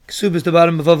Ksubas the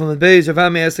bottom of Ovam Beis. Rav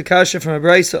Ami asked the kasha from a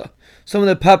brisa. Someone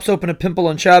that pops open a pimple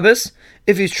on Shabbos,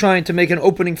 if he's trying to make an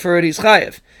opening for it, he's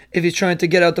chayev. If he's trying to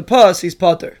get out the pus, he's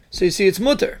pater. So you see, it's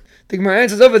mutter. The Gemara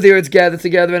answers over there, it's gathered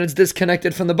together and it's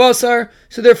disconnected from the basar,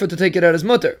 so therefore to take it out is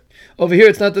mutter. Over here,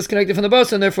 it's not disconnected from the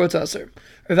basar, and therefore it's aser.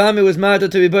 Rav Ami was mad to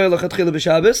be boil lechatchila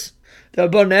b'Shabbos. The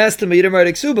Rabban asked him, he didn't write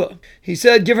Iksuba. He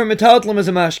said, give her metaltlim as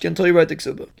a mashke until you write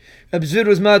Iksuba. Reb Zvid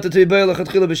was mad to be boil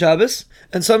lechatchila b'Shabbos,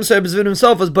 and some say Reb Zvid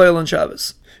himself was boil on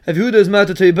Shabbos. Reb Yehuda is mad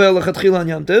to be boil lechatchila on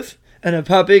Yom Tiv, and Reb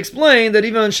Papi explained that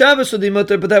even on Shabbos would be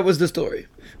mutter, but that was the story.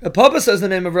 Reb Papa says the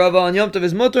name of Rava on Yom Tov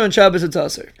is mutter, and Shabbos it's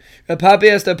aser. Reb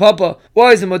Papi asked Reb Papa,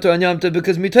 why is it mutter on Yom Tov?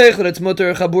 Because miteichel it's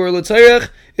mutter chabur l'tzayach,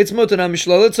 it's mutter na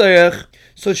mishlo l'tzayach.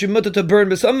 So she mutter to burn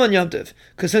b'sam on Yom Tov,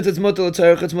 because since it's mutter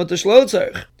l'tzayach, it's mutter shlo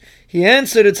l'tzayach. He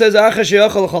answered, it says achash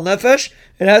yachal l'chol nefesh,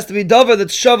 it has to be davar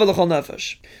that's shava l'chol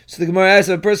nefesh. So the Gemara asks,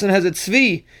 if a person has a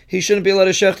tzvi, he shouldn't be allowed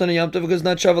to shecht on a Yom Tov because it's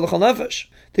not shava l'chol nefesh.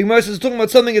 The Gemara says it's talking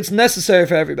about something that's necessary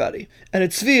for everybody, and a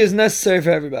tzvi is necessary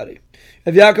for everybody.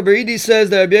 Rav Yaakov Beridi says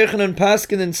that Rabbi Yechanan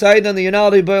Paskin inside on the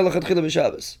Yanaldi Boil Lechatchila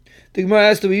b'Shabbos. The Gemara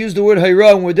asks, do we use the word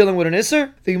hayra when we're dealing with an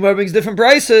isser? The Gemara brings different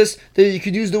prices that you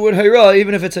could use the word hayra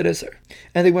even if it's an isser.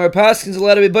 And the Gemara Paskin is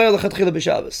allowed to be Boil Lechatchila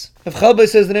b'Shabbos. Rav Chalbai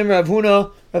says the name of Rav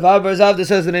Huna, Rav Abba Zavda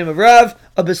says the name of Rav,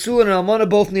 a Besul and an Almana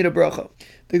both need a bracha.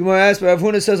 The Gemara asks, but Rav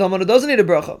Huna says Almana doesn't need a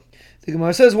bracha. The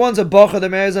Gemara says one's a bacha that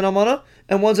marries an almana,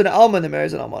 and one's an alman that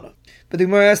marries an almana. But the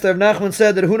Gemara asked that Rav Nachman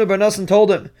said that Huna bar Nasan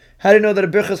told him, how do you know that a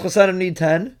birchas chasanim need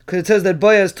 10? Because it says that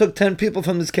Boaz took 10 people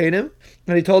from this kenim,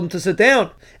 and he told them to sit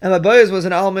down. And that Boaz was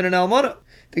an alman and almana.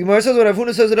 The Gemara says when Rav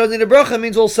Huna says it doesn't need a bracha, it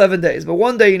means all 7 days. But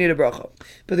one day you need a bracha.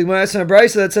 But the Gemara asks in a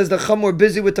brisa that says the Chum were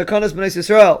busy with takanas b'nai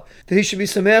Yisrael, that he should be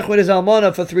sameach with his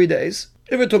almana for 3 days.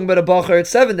 If we're talking about a bacher, it's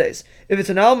 7 days. If it's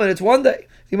an alman, it's 1 day.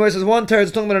 The Gemara says one term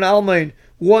is talking about an alman,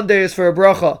 1 day is for a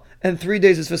bracha, and 3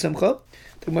 days is for simcha.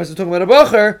 The Gemara is talking about a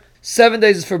bacher, 7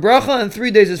 days is for bracha, and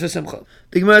 3 days is for simcha.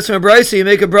 The Gemara is from a brisa, you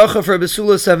make a bracha for a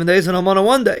besula 7 days, and almana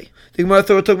 1 day. The Gemara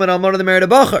thought we're talking about almana that married a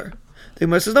bacher. The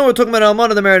Gemara says, no, we're talking about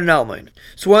almana that married an almain.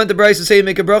 So why didn't the brisa say you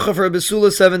make a bracha for a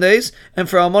besula 7 days, and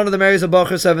for almana that marries a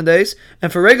bacher 7 days,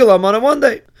 and for regular almana 1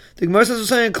 day? The Gemara says we're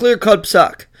saying clear cut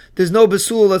psak. There's no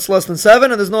besula that's less than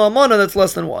 7, and there's no almana that's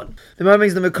less than 1. The Gemara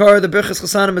makes the Mekar, the birchas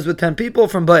chasanim is with 10 people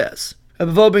from Boaz.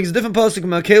 Abavo brings a different pasuk,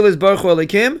 Makeles Baruch Hu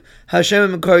Elikim,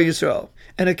 Hashem and Mekar Yisrael.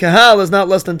 And a kahal is not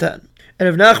less than 10. And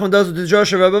if Nachman does with the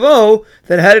Josh of Abavo,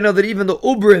 then how do you know that even the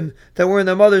ubrim that were in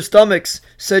their mother's stomachs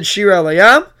said Shira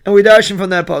Alayam, and we dash him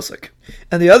from that pasuk.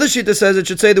 And the other shita says it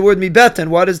should say the word mibeten.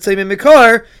 Why does it say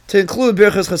mimikar? To include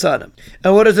birchas chasanim.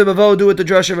 And what does the Abavo do with the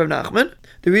Josh of Nachman?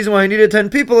 The reason why he needed 10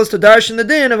 people is to dash in the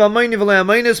din of Amayni v'le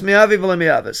Amaynis, Miyavi v'le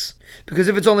Miyavis. Because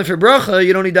if it's only for bracha,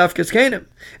 you don't need dafkas kenim.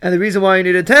 And the reason why you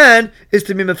needed 10 is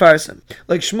to be mefarsim.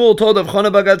 Like Shmuel told of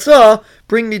Chana Bagatzah,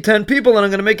 bring me 10 people and I'm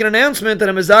going to make an announcement that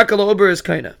a mezakal ober is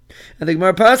kaina. And the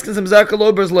Gemara Paskins a mezakal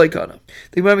ober is loikana.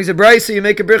 The Gemara makes a brisa, you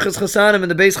make a birchas chasanim in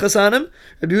the base chasanim.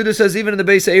 Rabbi Yehuda says even in the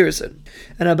base eirison.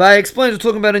 And Abai explains we're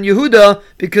talking about in Yehuda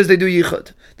because they do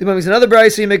yichud. The Gemara makes another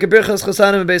brisa, you make a birchas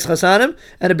chasanim in base chasanim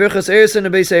and a birchas eirison in a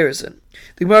base eirison.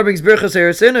 The Gemara brings birchas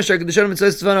eirison, Asher Kedushanim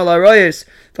says Tzvan al Arayis,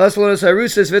 Fasfalonos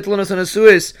Harusis, Vitlonos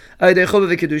Anasuis, Aydei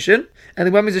Chobah v'Kedushin. And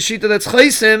the Gemara brings a shita that's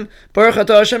chaysim, Baruch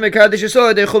Atah Hashem Mekadesh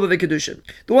Yisrael Aydei Chobah v'Kedushin.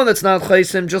 The one that's not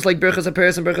chaysim, just like birchas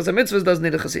haperes and birchas hamitzvahs, doesn't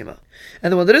need a chasima.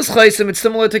 And the one that is chaysim, it's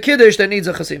similar to kiddush that needs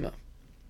a chasima.